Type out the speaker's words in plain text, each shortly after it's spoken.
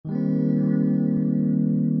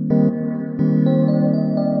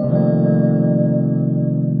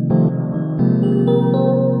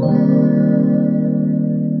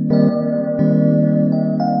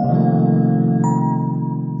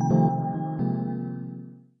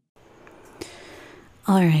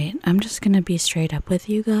Alright, I'm just gonna be straight up with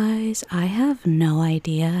you guys. I have no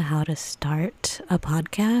idea how to start a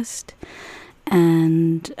podcast,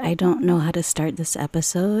 and I don't know how to start this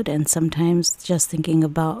episode, and sometimes just thinking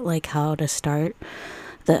about like how to start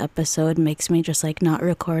the episode makes me just like not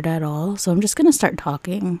record at all. So I'm just gonna start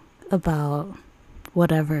talking about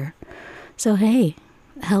whatever. So hey,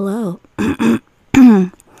 hello.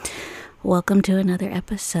 Welcome to another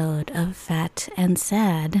episode of Fat and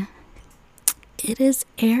Sad. It is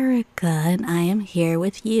Erica, and I am here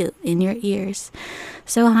with you in your ears.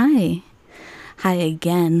 So hi. Hi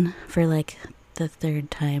again for like the third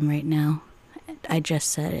time right now. I just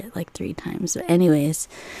said it like 3 times. But anyways,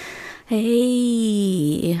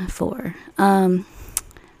 hey, 4.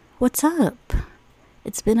 What's up?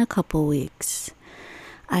 It's been a couple weeks.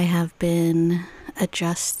 I have been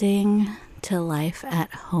adjusting to life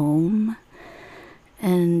at home,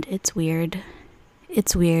 and it's weird.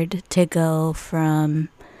 It's weird to go from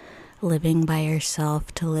living by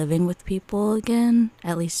yourself to living with people again.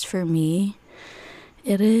 At least for me,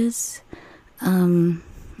 it is.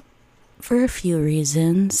 For a few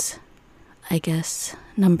reasons. I guess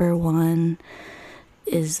number one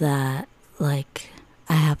is that, like,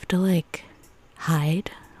 I have to, like,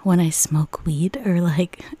 hide when I smoke weed, or,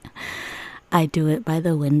 like, I do it by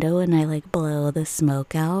the window and I, like, blow the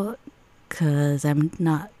smoke out. Because I'm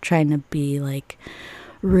not trying to be like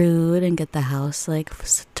rude and get the house like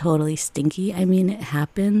totally stinky. I mean, it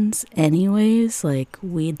happens anyways. Like,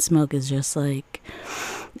 weed smoke is just like,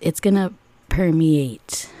 it's gonna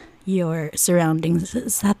permeate your surroundings.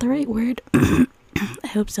 Is that the right word? I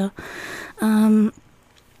hope so.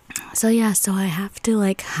 So yeah, so I have to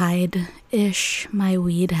like hide-ish my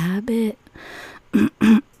weed habit.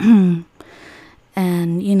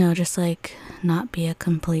 And, you know, just like not be a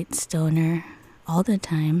complete stoner all the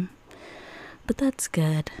time. But that's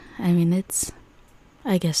good. I mean,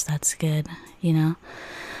 I guess that's good, you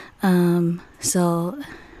know? So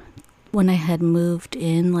when I had moved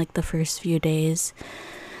in, like the first few days,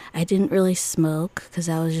 I didn't really smoke because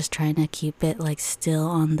I was just trying to keep it like still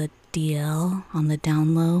on the DL, on the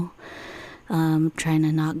down low. Trying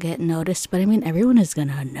to not get noticed. But I mean, everyone is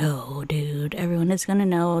gonna know, dude. Everyone is gonna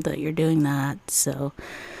know that you're doing that. So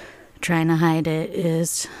trying to hide it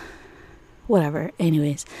is whatever.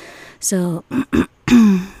 Anyways, so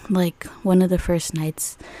like one of the first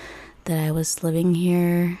nights that I was living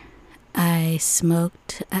here, I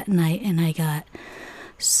smoked at night and I got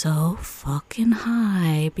so fucking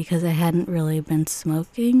high because I hadn't really been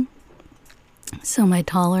smoking. So my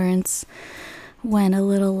tolerance went a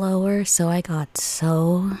little lower, so I got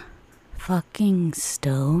so fucking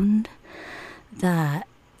stoned that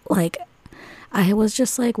like I was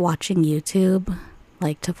just like watching YouTube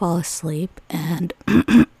like to fall asleep, and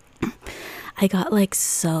I got like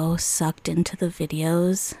so sucked into the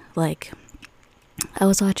videos. Like, I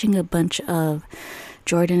was watching a bunch of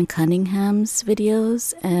Jordan Cunningham's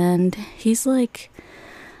videos, and he's like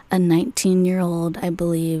a 19-year-old, I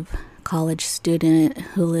believe, college student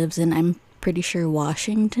who lives in, I'm pretty sure,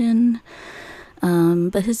 Washington.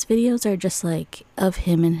 But his videos are just like of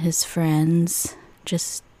him and his friends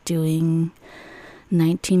just doing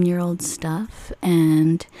 19-year-old stuff,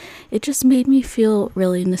 and it just made me feel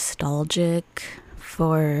really nostalgic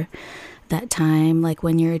for that time, like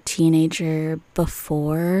when you're a teenager,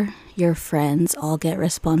 before your friends all get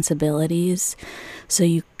responsibilities, so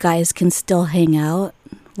you guys can still hang out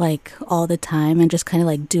like all the time and just kind of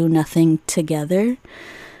like do nothing together.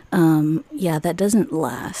 Yeah, that doesn't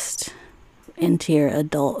last into your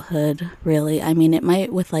adulthood, really. I mean, it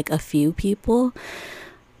might with like a few people,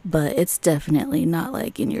 but it's definitely not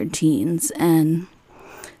like in your teens. And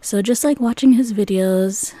so just like watching his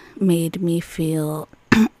videos made me feel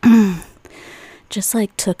just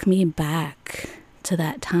like took me back to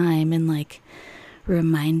that time, and like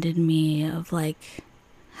reminded me of like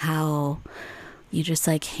how you just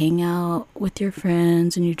like hang out with your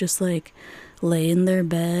friends and you just like lay in their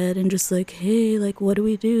bed and just like, hey, like, what do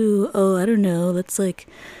we do? Oh, I don't know, let's like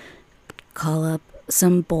call up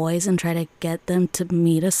some boys and try to get them to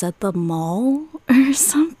meet us at the mall or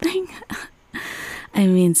something. I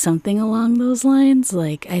mean, something along those lines.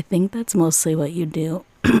 Like, I think that's mostly what you do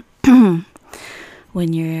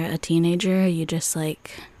when you're a teenager. You just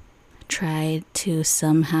like try to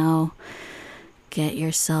somehow get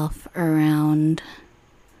yourself around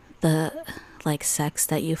the like sex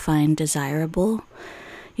that you find desirable,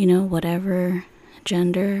 you know, whatever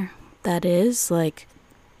gender that is. Like,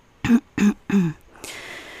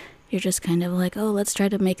 you're just kind of like, oh, let's try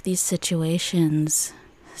to make these situations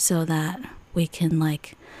so that we can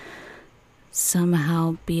like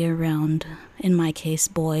somehow be around, in my case,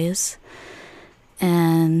 boys.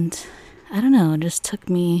 And I don't know, it just took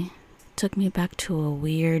me back to a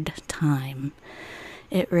weird time.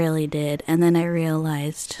 It really did. And then I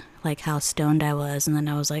realized like how stoned I was, and then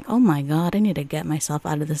I was like, oh my god, I need to get myself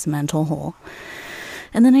out of this mental hole.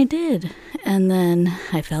 And then I did. And then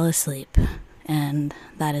I fell asleep. And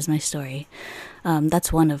that is my story.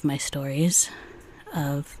 That's one of my stories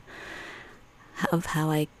of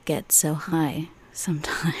how I get so high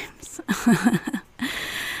sometimes.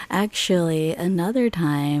 Actually, another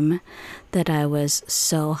time that I was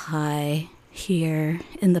so high here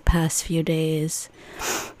in the past few days,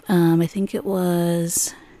 I think it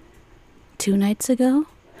was 2 nights ago.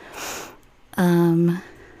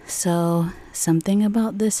 So something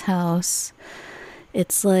about this house,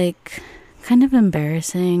 it's like kind of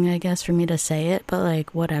embarrassing, I guess, for me to say it, but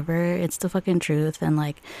like whatever, it's the fucking truth, and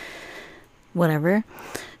like whatever.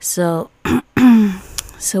 So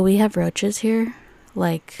so we have roaches here.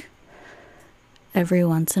 Like every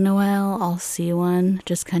once in a while I'll see one,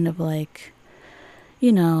 just kind of like,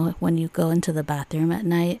 you know, when you go into the bathroom at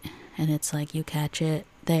night and it's like you catch it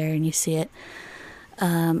there and you see it.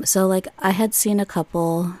 So like I had seen a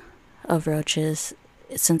couple of roaches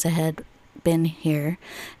since I had been here,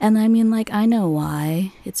 and I mean, like, I know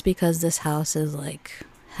why. It's because this house is like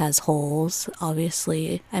has holes,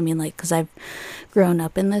 obviously. I mean, like, because I've grown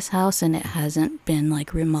up in this house and it hasn't been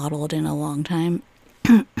like remodeled in a long time.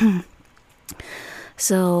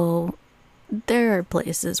 So there are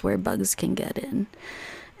places where bugs can get in.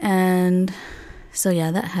 And so yeah,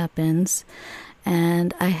 that happens.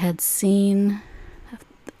 And I had seen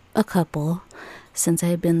a couple since I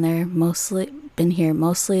had been here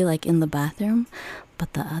mostly like in the bathroom.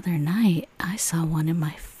 But the other night I saw one in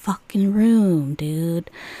my fucking room, dude.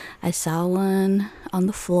 I saw one on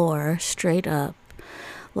the floor straight up,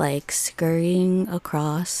 like scurrying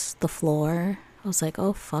across the floor. I was like,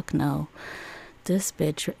 oh fuck no, this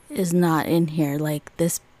bitch is not in here. Like,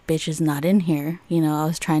 this bitch is not in here. You know, I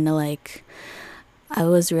was trying to like, I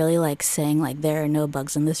was really like saying like, there are no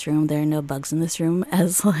bugs in this room, there are no bugs in this room,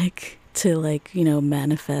 as like to like, you know,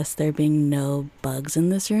 manifest there being no bugs in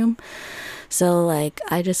this room. So like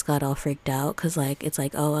I just got all freaked out because like it's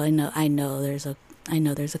like, oh, I know there's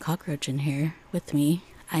a cockroach in here with me.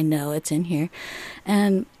 I know it's in here.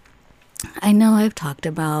 And I know I've talked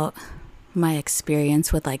about my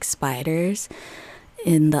experience with like spiders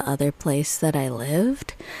in the other place that I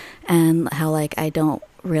lived, and how like I don't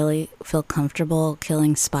really feel comfortable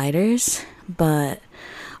killing spiders, but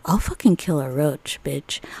I'll fucking kill a roach,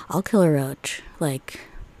 bitch. I'll kill a roach. Like,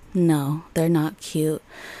 no, they're not cute.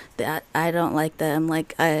 That I don't like them.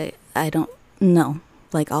 Like I don't know.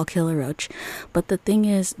 Like, I'll kill a roach. But the thing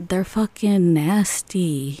is, they're fucking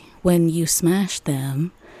nasty when you smash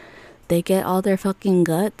them. They get all their fucking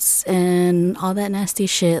guts and all that nasty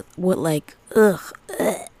shit with like,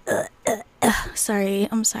 sorry,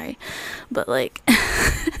 I'm sorry. But like,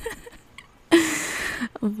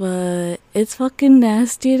 but it's fucking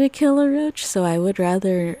nasty to kill a roach, so I would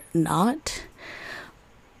rather not.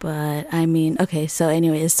 But I mean, okay, so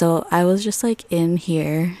anyways, so I was just like in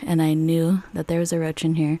here and I knew that there was a roach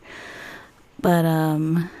in here. But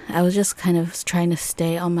I was just kind of trying to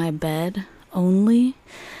stay on my bed only.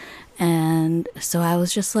 And so I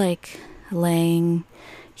was just like laying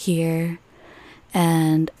here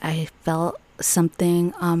and I felt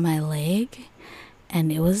something on my leg,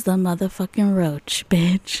 and it was the motherfucking roach,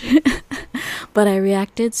 bitch. But I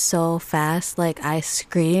reacted so fast, like I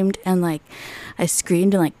screamed and like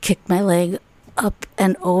kicked my leg up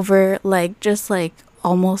and over, like just like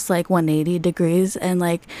almost like 180 degrees, and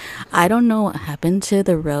like I don't know what happened to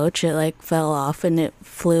the roach. It like fell off and it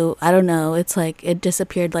flew. I don't know, it's like it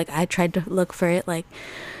disappeared. Like I tried to look for it like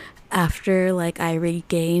after like I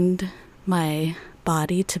regained my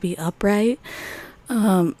body to be upright.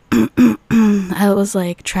 I was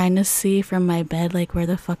like trying to see from my bed like where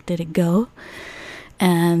the fuck did it go,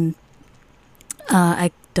 and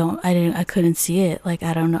I couldn't see it. Like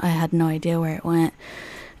I don't know, I had no idea where it went.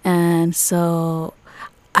 And so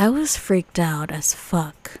I was freaked out as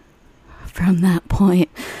fuck from that point.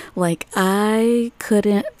 Like I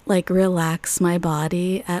couldn't like relax my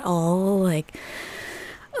body at all. Like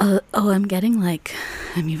I'm even getting like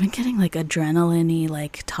adrenaline-y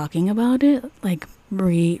like talking about it, like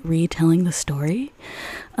retelling the story.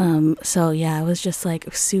 So yeah, I was just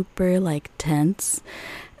like super like tense,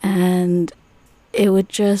 and it would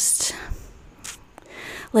just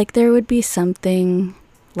like there would be something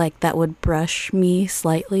like that would brush me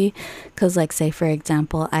slightly, because like say for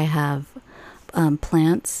example I have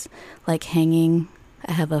plants like hanging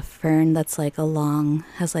I have a fern that's like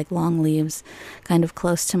has like long leaves kind of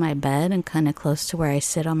close to my bed and kind of close to where I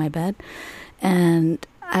sit on my bed. And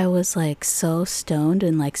I was like so stoned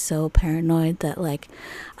and like so paranoid that like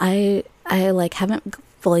I like haven't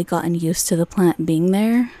fully gotten used to the plant being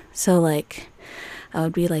there. So like I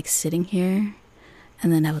would be like sitting here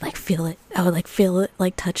and then I would like feel it. I would like feel it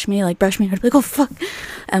like touch me, like brush me. I'd be like, oh fuck,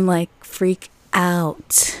 and like freak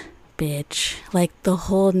out, bitch. Like the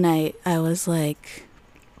whole night I was like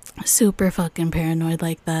super fucking paranoid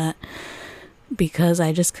like that because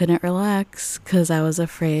I just couldn't relax because I was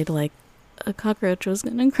afraid like a cockroach was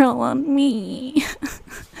gonna crawl on me.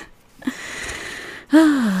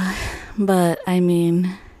 But I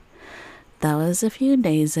mean, that was a few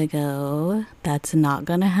days ago. That's not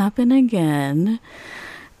gonna happen again.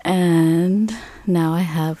 And now I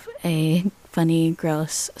have a funny,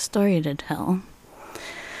 gross story to tell.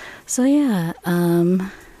 So yeah,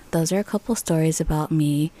 those are a couple stories about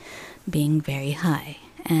me being very high.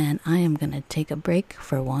 And I am gonna take a break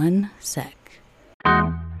for 1 sec.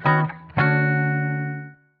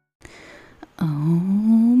 Oh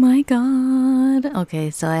my god.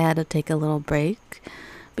 Okay, so I had to take a little break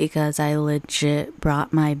because I legit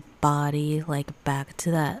brought my body like back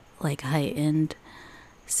to that like heightened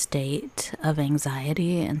state of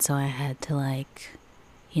anxiety, and so I had to like,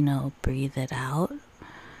 breathe it out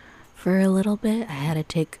for a little bit. I had to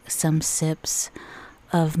take some sips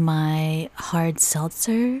of my hard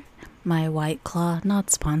seltzer, my White Claw,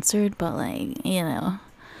 not sponsored, but like,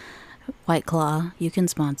 White Claw, you can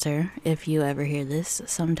sponsor if you ever hear this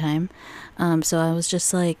sometime. So I was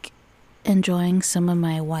just like enjoying some of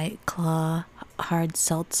my White Claw hard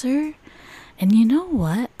seltzer. And you know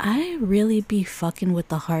what? I really be fucking with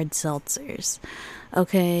the hard seltzers.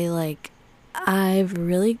 Okay, like I've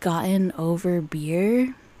really gotten over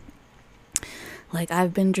beer. Like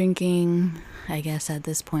I've been drinking, I guess at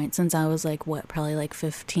this point, since I was like, probably like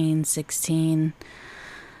 15, 16.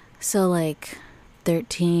 So like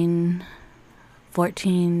 13,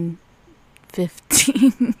 14,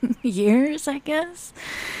 15 years, I guess.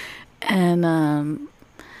 And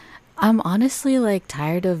I'm honestly like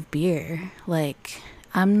tired of beer. Like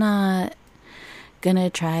I'm not gonna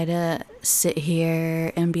try to sit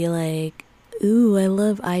here and be like, ooh, I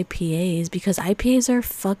love IPAs, because IPAs are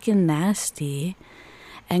fucking nasty.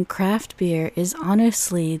 And craft beer is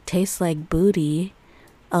honestly tastes like booty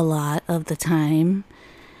a lot of the time.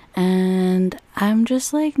 And I'm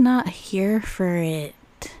just like not here for it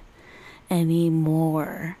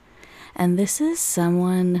anymore. And this is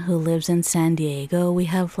someone who lives in San Diego. We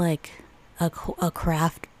have like a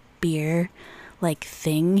craft beer like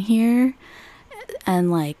thing here.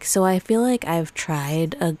 And like, so I feel like I've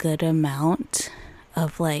tried a good amount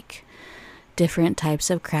of like different types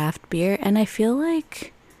of craft beer. And I feel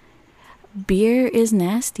like beer is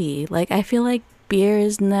nasty. Like I feel like beer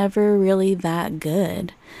is never really that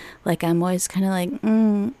good. Like I'm always kind of like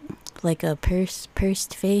like a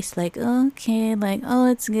pursed face, like okay, like oh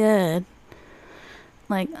it's good,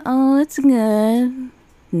 like oh it's good.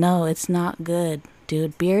 No, it's not good,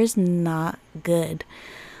 dude. Beer is not good.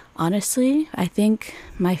 Honestly, I think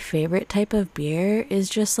my favorite type of beer is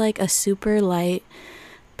just like a super light,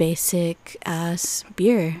 basic ass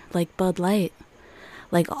beer, like Bud Light.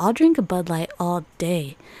 Like I'll drink a Bud Light all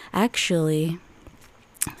day. Actually,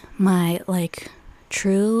 my like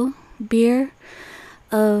true beer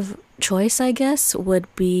of choice, I guess, would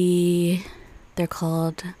be, they're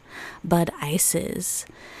called Bud Ices.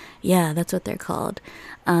 Yeah, that's what they're called.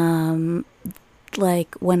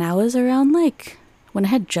 Like when I was around like when I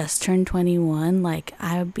had just turned 21, like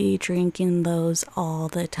I'd be drinking those all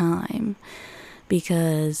the time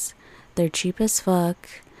because they're cheap as fuck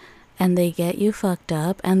and they get you fucked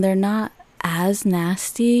up, and they're not as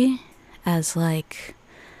nasty as like,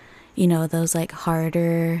 those like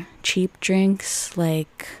harder cheap drinks.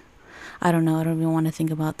 Like I don't know, I don't even want to think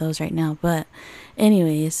about those right now, but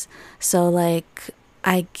anyways, so like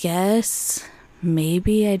I guess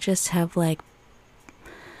maybe I just have like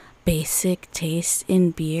basic taste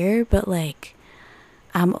in beer, but like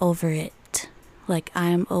I'm over it. Like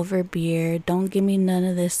I'm over beer. Don't give me none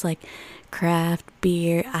of this like craft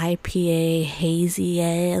beer, IPA, hazy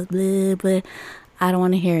ass, blah, blah. I don't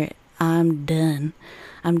want to hear it. I'm done.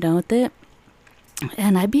 I'm done with it.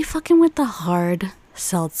 And I be fucking with the hard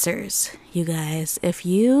seltzers, you guys. If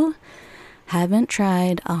you haven't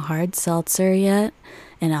tried a hard seltzer yet,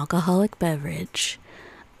 an alcoholic beverage,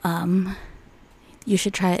 you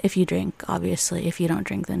should try it if you drink, obviously. If you don't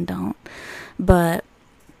drink, then don't. But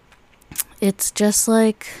it's just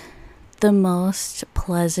like the most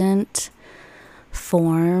pleasant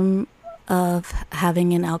form of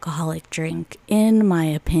having an alcoholic drink, in my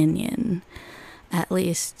opinion, at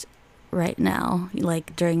least right now,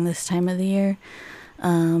 like during this time of the year.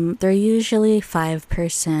 They're usually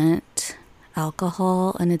 5%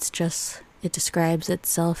 alcohol, and it describes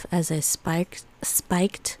itself as a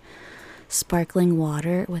spiked sparkling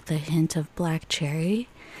water with a hint of black cherry.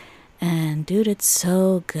 And dude, it's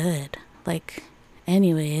so good. Like,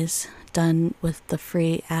 anyways, done with the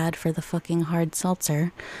free ad for the fucking hard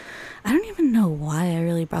seltzer. I don't even know why I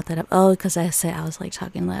really brought that up. Oh, because I was like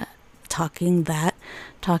talking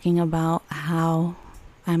about how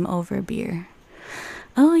I'm over beer.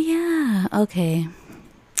 Oh yeah, okay.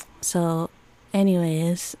 So,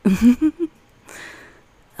 anyways,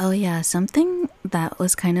 oh yeah, something that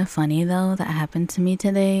was kind of funny though that happened to me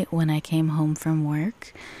today when I came home from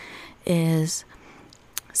work is,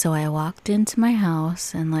 so I walked into my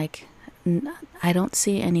house and like I don't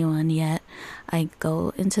see anyone yet. I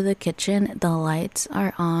go into the kitchen, the lights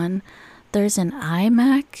are on. There's an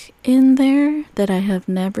iMac in there that I have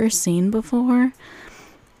never seen before,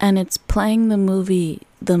 and it's playing the movie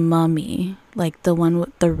The Mummy, like the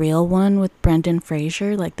real one with Brendan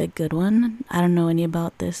Fraser, like the good one. I don't know any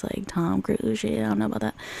about this, like Tom Cruise shit. I don't know about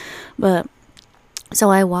that. But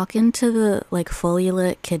so I walk into the like fully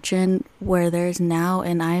lit kitchen where there's now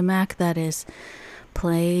an iMac that is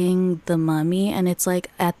playing The Mummy, and it's like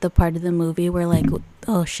at the part of the movie where like,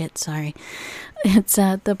 oh shit, sorry. It's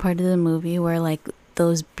at the part of the movie where like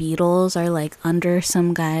those beetles are like under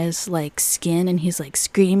some guy's like skin, and he's like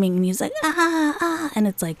screaming and he's like ah, and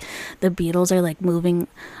it's like the beetles are like moving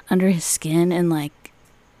under his skin, and like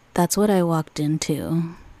that's what I walked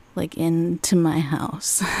into my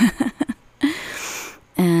house.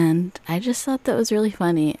 And I just thought that was really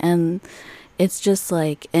funny, and it's just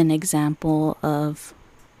like an example of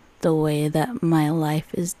the way that my life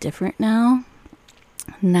is different now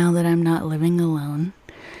that I'm not living alone.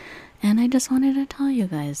 And I just wanted to tell you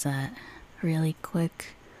guys that really quick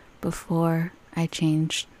before I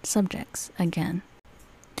change subjects again.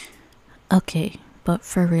 Okay, but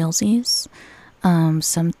for realsies,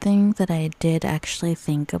 something that I did actually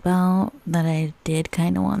think about, that I did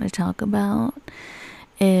kind of want to talk about,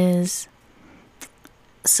 is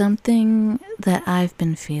something that I've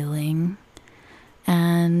been feeling,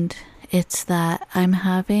 and it's that I'm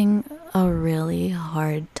having a really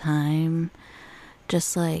hard time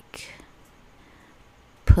just like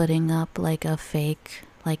putting up like a fake,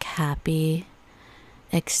 like happy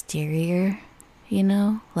exterior, you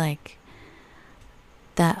know, like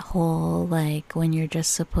that whole like when you're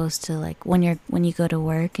just supposed to like when you go to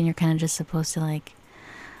work and you're kind of just supposed to like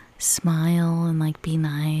smile and like be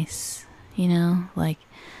nice, you know, like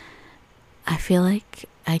I feel like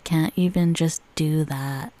I can't even just do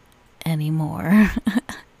that anymore.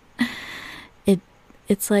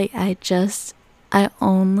 It's like I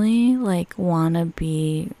only like want to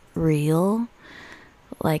be real.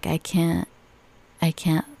 Like I can't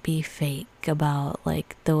be fake about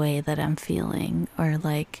like the way that I'm feeling, or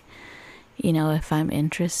like, you know, if I'm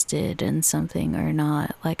interested in something or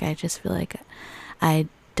not. Like I just feel like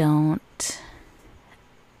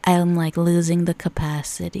I'm like losing the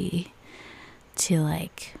capacity to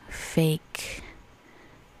like fake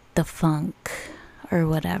the funk or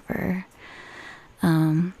whatever.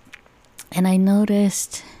 And I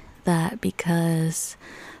noticed that because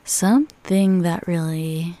something that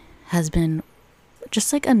really has been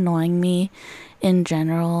just like annoying me in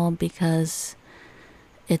general, because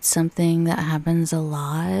it's something that happens a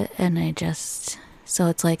lot, and so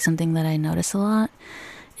it's like something that I notice a lot.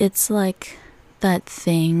 It's like that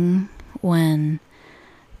thing when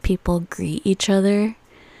people greet each other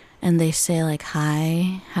and they say like,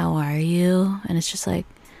 hi, how are you? And it's just like,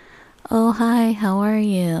 oh, hi, how are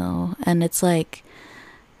you? And it's like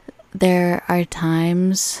there are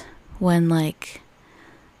times when like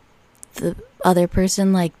the other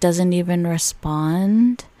person like doesn't even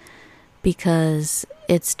respond, because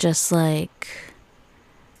it's just like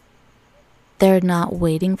they're not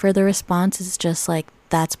waiting for the response. It's just like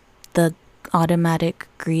that's the automatic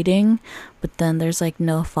greeting, but then there's like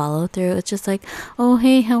no follow through. It's just like, oh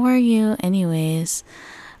hey, how are you? Anyways,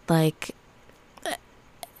 like,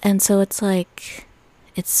 and so it's like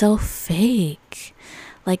it's so fake.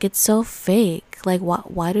 Like it's so fake. Like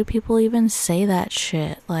why do people even say that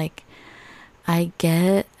shit? Like I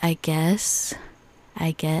guess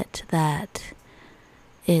that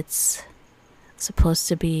it's supposed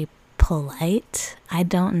to be polite. I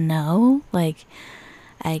don't know. Like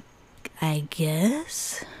I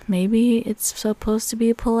guess maybe it's supposed to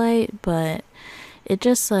be polite, but it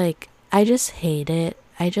just like I just hate it.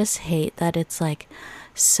 I just hate that it's like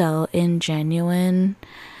so ingenuine,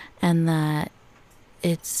 and that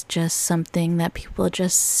it's just something that people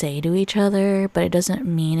just say to each other, but it doesn't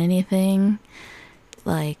mean anything.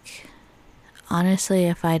 Like, honestly,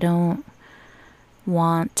 if I don't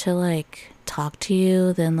want to like talk to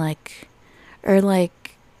you, then like, or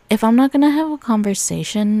like, if I'm not gonna have a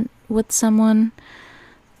conversation with someone,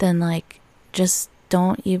 then like, just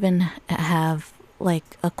don't even have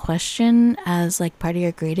like a question as like part of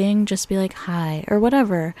your greeting. Just be like hi or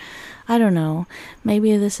whatever. I don't know,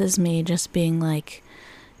 maybe this is me just being like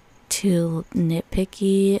too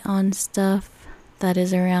nitpicky on stuff that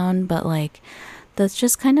is around, but like that's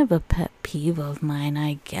just kind of a pet peeve of mine,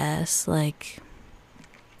 I guess. Like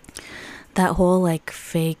that whole like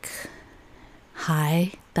fake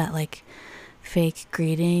hi, that like fake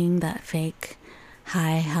greeting, that fake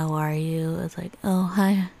hi, how are you? It's like, oh,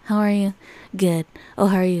 hi, how are you? Good. Oh,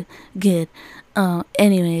 how are you? Good.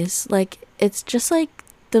 Anyways, like it's just like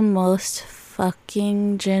the most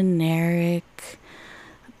fucking generic,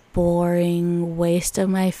 boring waste of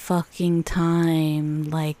my fucking time.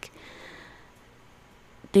 Like,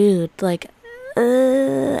 dude, like,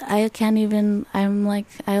 I can't even, I'm like,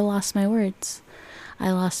 I lost my words.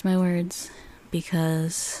 I lost my words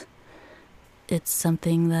because it's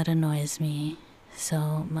something that annoys me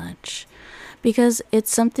so much. Because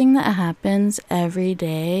it's something that happens every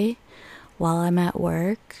day while I'm at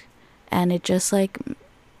work, and it just like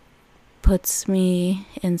puts me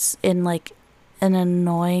in like an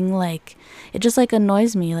annoying, like it just like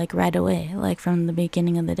annoys me like right away, like from the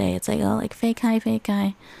beginning of the day. It's like, oh, like fake hi, fake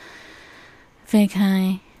hi, fake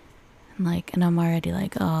hi, like, and I'm already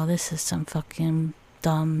like, oh, this is some fucking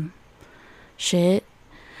dumb shit.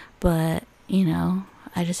 But you know,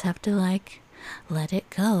 I just have to like let it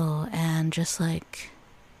go and just like,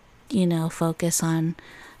 you know, focus on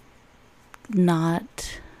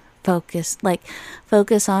not focus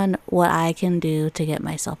on what I can do to get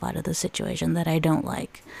myself out of the situation that I don't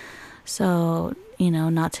like. So, you know,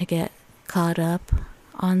 not to get caught up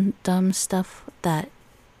on dumb stuff that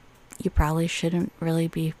you probably shouldn't really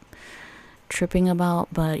be tripping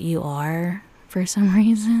about, but you are for some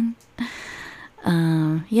reason.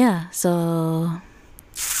 Yeah, so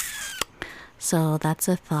that's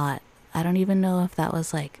a thought. I don't even know if that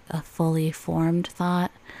was like a fully formed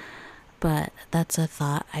thought, but that's a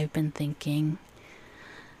thought I've been thinking.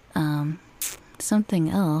 Something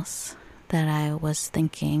else that I was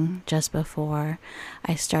thinking just before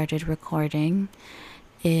I started recording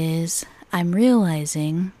is I'm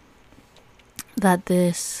realizing that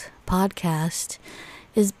this podcast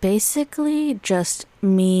is basically just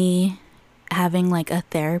me having like a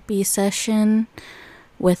therapy session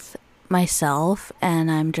with myself,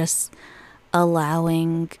 and I'm just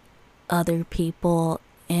allowing other people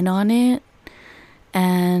in on it,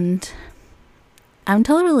 and I'm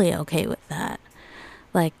totally okay with that.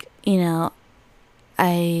 Like, you know,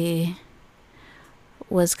 I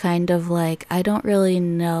was kind of like, I don't really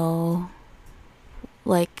know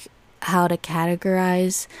like how to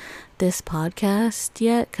categorize this podcast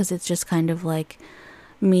yet, because it's just kind of like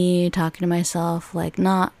me talking to myself, like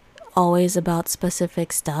not always about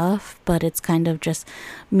specific stuff, but it's kind of just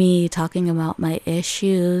me talking about my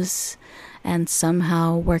issues and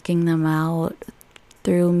somehow working them out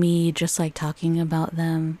through me just like talking about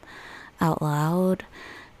them out loud,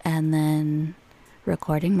 and then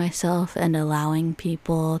recording myself and allowing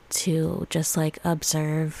people to just like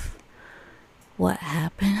observe what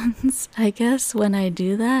happens, I guess, when I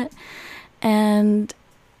do that. And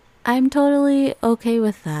I'm totally okay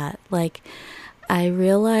with that. Like, I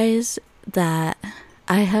realize that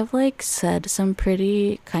I have like said some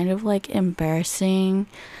pretty kind of like embarrassing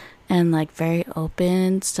and like very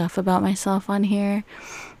open stuff about myself on here.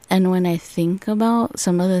 And when I think about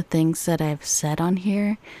some of the things that I've said on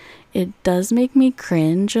here, it does make me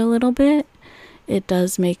cringe a little bit. It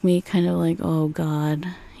does make me kind of like, oh God,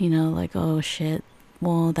 you know, like, oh shit,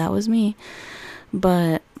 well, that was me.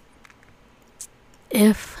 But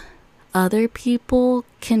if other people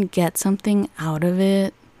can get something out of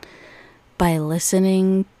it by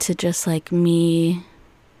listening to just like me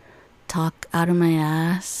talk out of my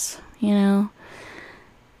ass, you know,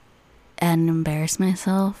 and embarrass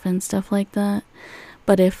myself and stuff like that.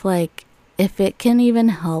 But if it can even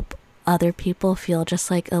help other people feel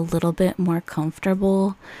just like a little bit more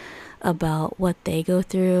comfortable about what they go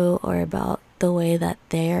through, or about the way that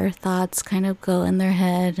their thoughts kind of go in their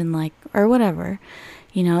head, and like, or whatever,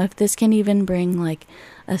 you know, if this can even bring like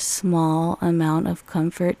a small amount of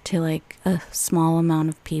comfort to like a small amount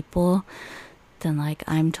of people, then like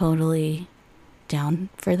I'm totally down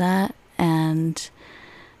for that. And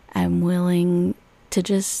I'm willing to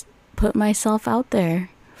just put myself out there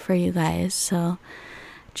for you guys. So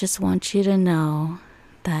just want you to know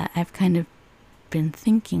that I've kind of been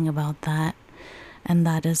thinking about that, and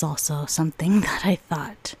that is also something that I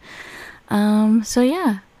thought. So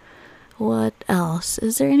yeah, what else?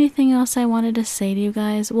 Is there anything else I wanted to say to you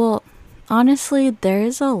guys? Well, honestly, there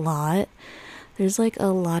is a lot. There's like a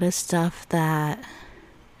lot of stuff that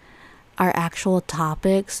are actual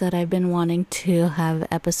topics that I've been wanting to have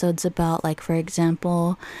episodes about. Like, for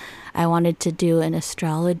example, I wanted to do an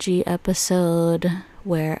astrology episode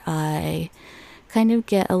where I kind of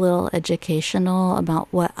get a little educational about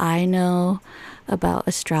what I know about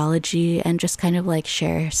astrology and just kind of like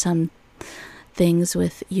share some things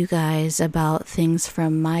with you guys about things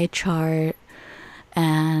from my chart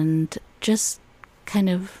and just kind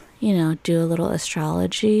of, do a little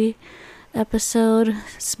astrology episode.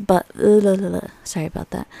 But sorry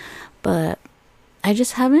about that. But I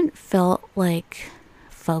just haven't felt like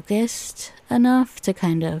focused enough to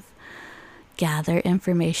kind of gather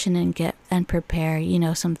information and get and prepare,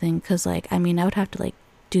 something, because I would have to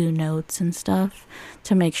do notes and stuff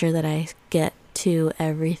to make sure that I get to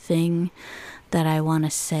everything that I want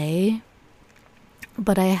to say.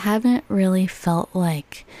 But I haven't really felt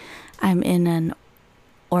like I'm in an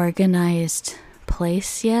organized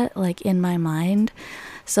place yet, in my mind.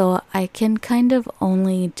 So I can kind of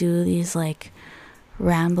only do these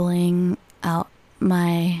rambling out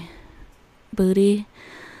my booty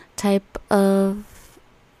type of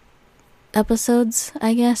episodes,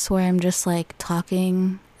 I guess, where I'm just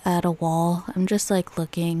talking at a wall. I'm just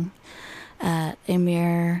looking at a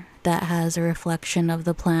mirror that has a reflection of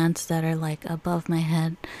the plants that are above my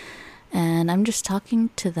head, and I'm just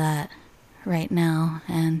talking to that right now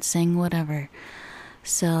and saying whatever.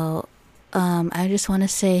 So I just want to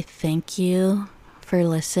say thank you for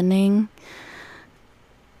listening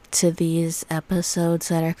to these episodes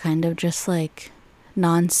that are kind of just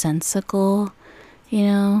nonsensical.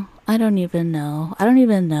 I don't even know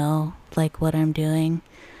what I'm doing,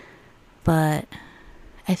 but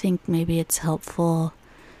I think maybe it's helpful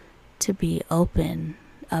to be open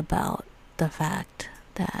about the fact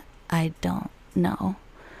that I don't know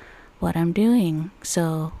what I'm doing,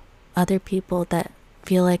 so other people that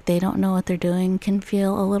feel like they don't know what they're doing can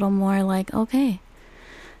feel a little more okay,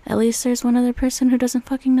 at least there's one other person who doesn't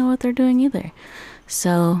fucking know what they're doing either.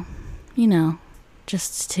 So,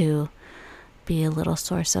 just to be a little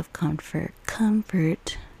source of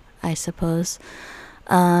comfort, I suppose.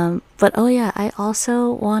 But oh yeah, I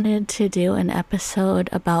also wanted to do an episode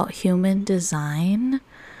about human design,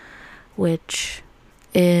 which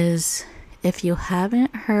is, if you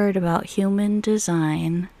haven't heard about human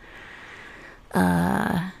design,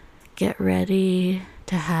 get ready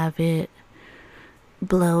to have it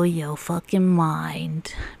blow your fucking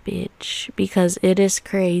mind, bitch, because it is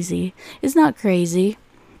crazy. It's not crazy.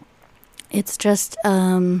 It's just,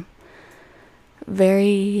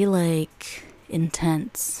 very,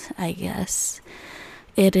 intense, I guess.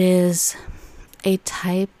 It is a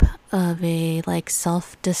type of a,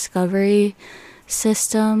 self-discovery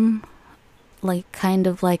system, kind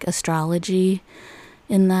of like astrology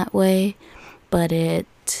in that way, but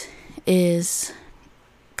it is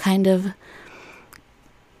kind of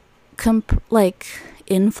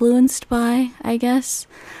influenced by, I guess.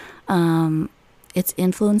 It's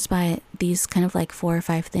influenced by these kind of 4 or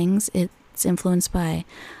 5 things. It's influenced by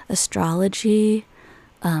astrology,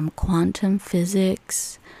 quantum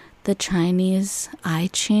physics, the Chinese I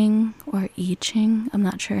Ching or I Ching, I'm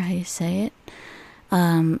not sure how you say it,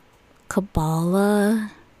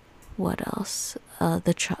 Kabbalah, what else?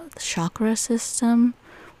 The chakra system,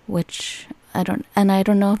 which I don't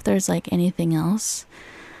know if there's anything else.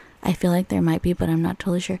 I feel like there might be, but I'm not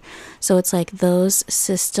totally sure. So it's those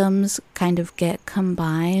systems kind of get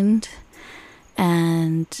combined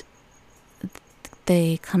and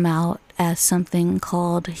they come out as something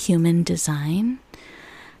called human design.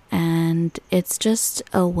 And it's just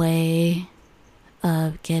a way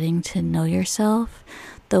of getting to know yourself,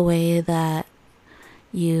 the way that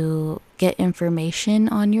you get information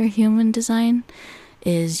on your human design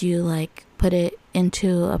is you put it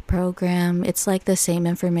into a program. It's the same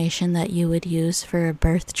information that you would use for a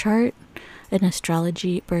birth chart, an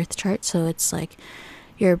astrology birth chart. So it's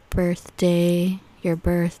your birthday, your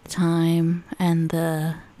birth time, and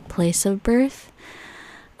the place of birth.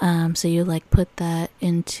 So you put that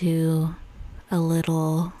into a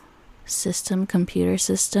little system, computer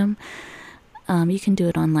system. You can do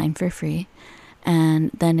it online for free. And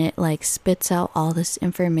then it spits out all this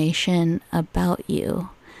information about you.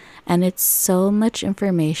 And it's so much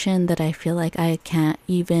information that I feel like I can't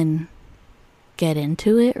even get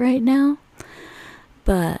into it right now.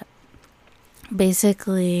 But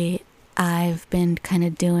basically, I've been kind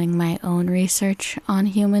of doing my own research on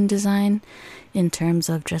human design in terms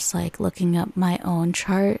of just like looking up my own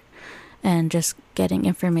chart and just getting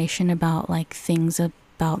information about like things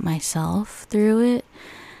about myself through it.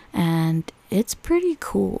 And it's pretty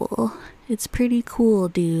cool. It's pretty cool,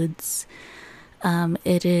 dudes.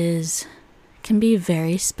 It is, can be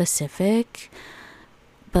very specific,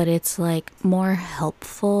 but it's like more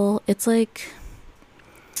helpful. It's like,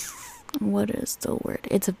 what is the word?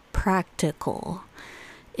 It's a practical.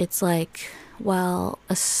 It's like, while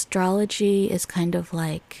astrology is kind of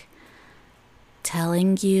like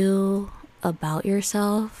telling you about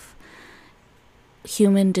yourself,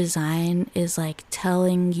 human design is like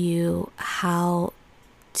telling you how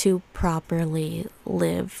to properly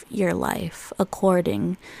live your life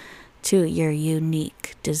according to your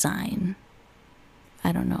unique design.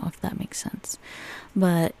 I don't know if that makes sense,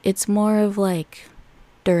 but it's more of like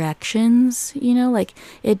directions, you know, like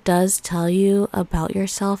it does tell you about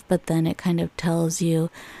yourself, but then it kind of tells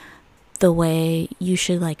you the way you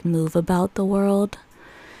should like move about the world.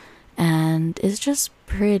 And it's just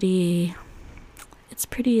pretty, it's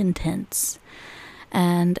pretty intense.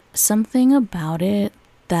 And something about it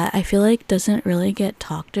that I feel like doesn't really get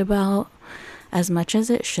talked about as much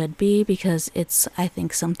as it should be, because it's, I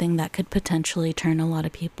think, something that could potentially turn a lot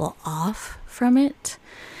of people off from it,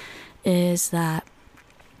 is that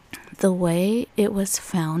the way it was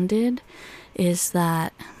founded is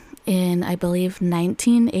that in, I believe,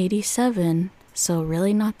 1987, so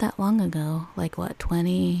really not that long ago, like what,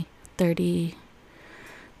 20,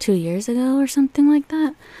 32 years ago or something like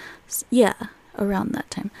that? Yeah, around that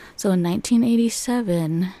time. So in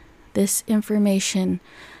 1987, this information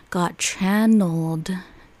got channeled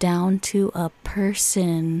down to a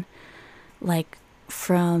person, like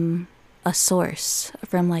from a source,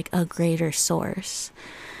 from like a greater source.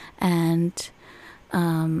 And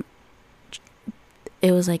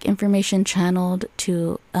it was like information channeled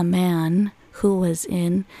to a man who was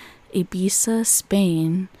in Ibiza,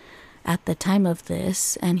 Spain at the time of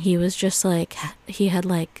this, and he was just like, he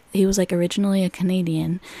was like originally a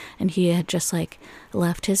Canadian, and he had just like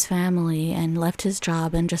left his family and left his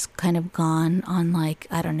job and just kind of gone on like,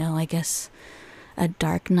 I don't know, I guess a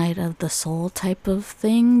dark night of the soul type of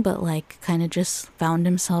thing, but like kind of just found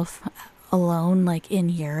himself alone like in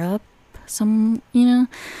Europe, some, you know.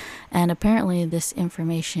 And apparently this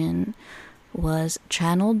information was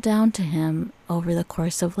channeled down to him over the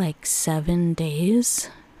course of like 7 days.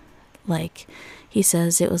 Like, he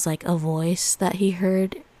says it was like a voice that he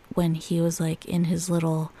heard when he was like in his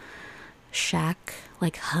little shack,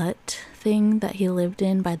 like hut thing that he lived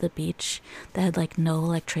in by the beach that had like no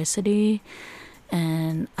electricity.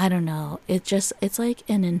 And I don't know, it's like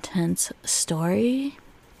an intense story,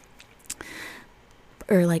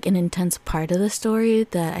 or like an intense part of the story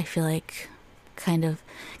that I feel like kind of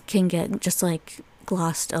can get just like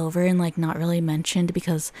glossed over and like not really mentioned,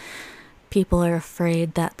 because people are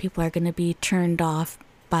afraid that people are going to be turned off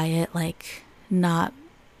by it, like not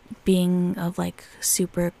being of like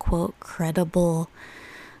super quote credible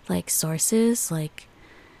like sources. Like,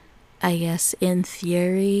 I guess in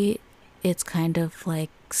theory it's kind of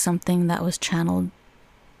like something that was channeled,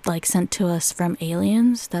 like sent to us from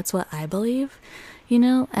aliens. That's what I believe, you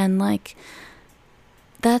know. And like,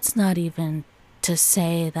 that's not even to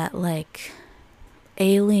say that like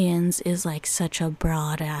aliens is like such a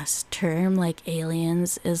broad ass term. Like,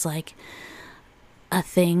 aliens is like a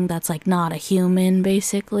thing that's like not a human,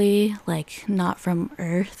 basically, like not from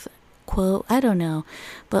Earth, quote, I don't know.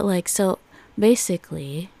 But like, so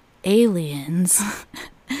basically aliens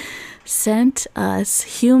sent us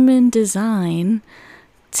human design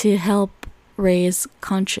to help raise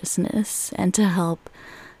consciousness and to help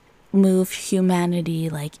move humanity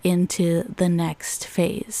like into the next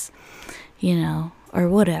phase, you know, or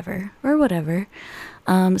whatever.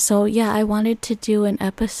 So yeah, I wanted to do an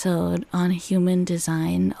episode on human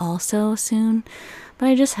design also soon, but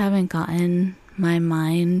I just haven't gotten my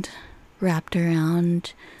mind wrapped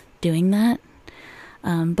around doing that.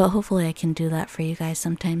 But hopefully I can do that for you guys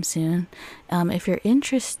sometime soon. If you're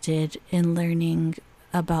interested in learning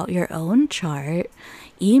about your own chart,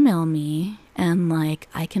 email me, and like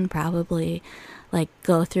I can probably like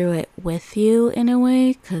go through it with you in a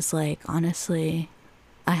way, because like honestly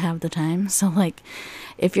I have the time. So like,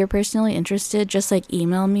 if you're personally interested, just like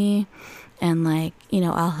email me, and like, you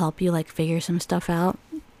know, I'll help you like figure some stuff out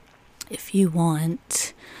if you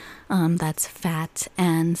want. That's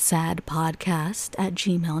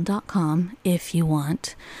fatandsadpodcast@gmail.com if you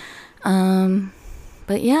want.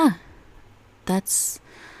 But yeah, that's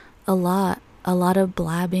a lot of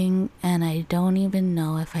blabbing, and I don't even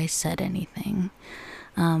know if I said anything.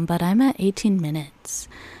 But I'm at 18 minutes.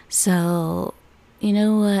 So, you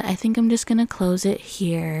know what? I think I'm just gonna close it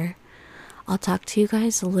here. I'll talk to you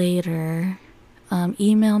guys later.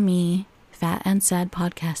 Email me,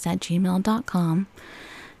 fatandsadpodcast@gmail.com,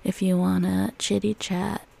 if you wanna chitty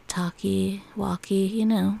chat, talkie, walkie,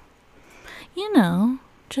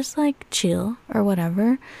 just like chill or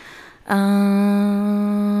whatever.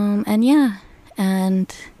 And yeah,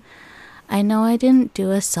 and I know I didn't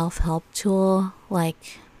do a self-help tool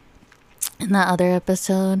like in that other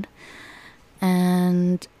episode,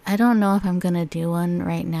 and I don't know if I'm gonna do one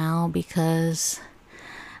right now because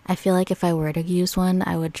I feel like if I were to use one,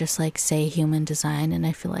 I would just like say human design, and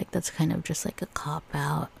I feel like that's kind of just like a cop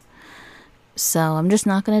out. So I'm just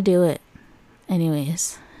not gonna do it.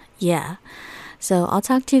 Anyways, yeah. So I'll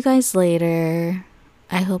talk to you guys later.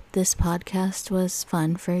 I hope this podcast was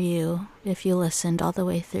fun for you if you listened all the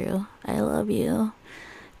way through. I love you.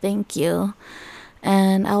 Thank you.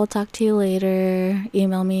 And I will talk to you later.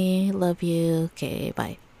 Email me. Love you. Okay,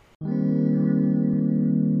 bye.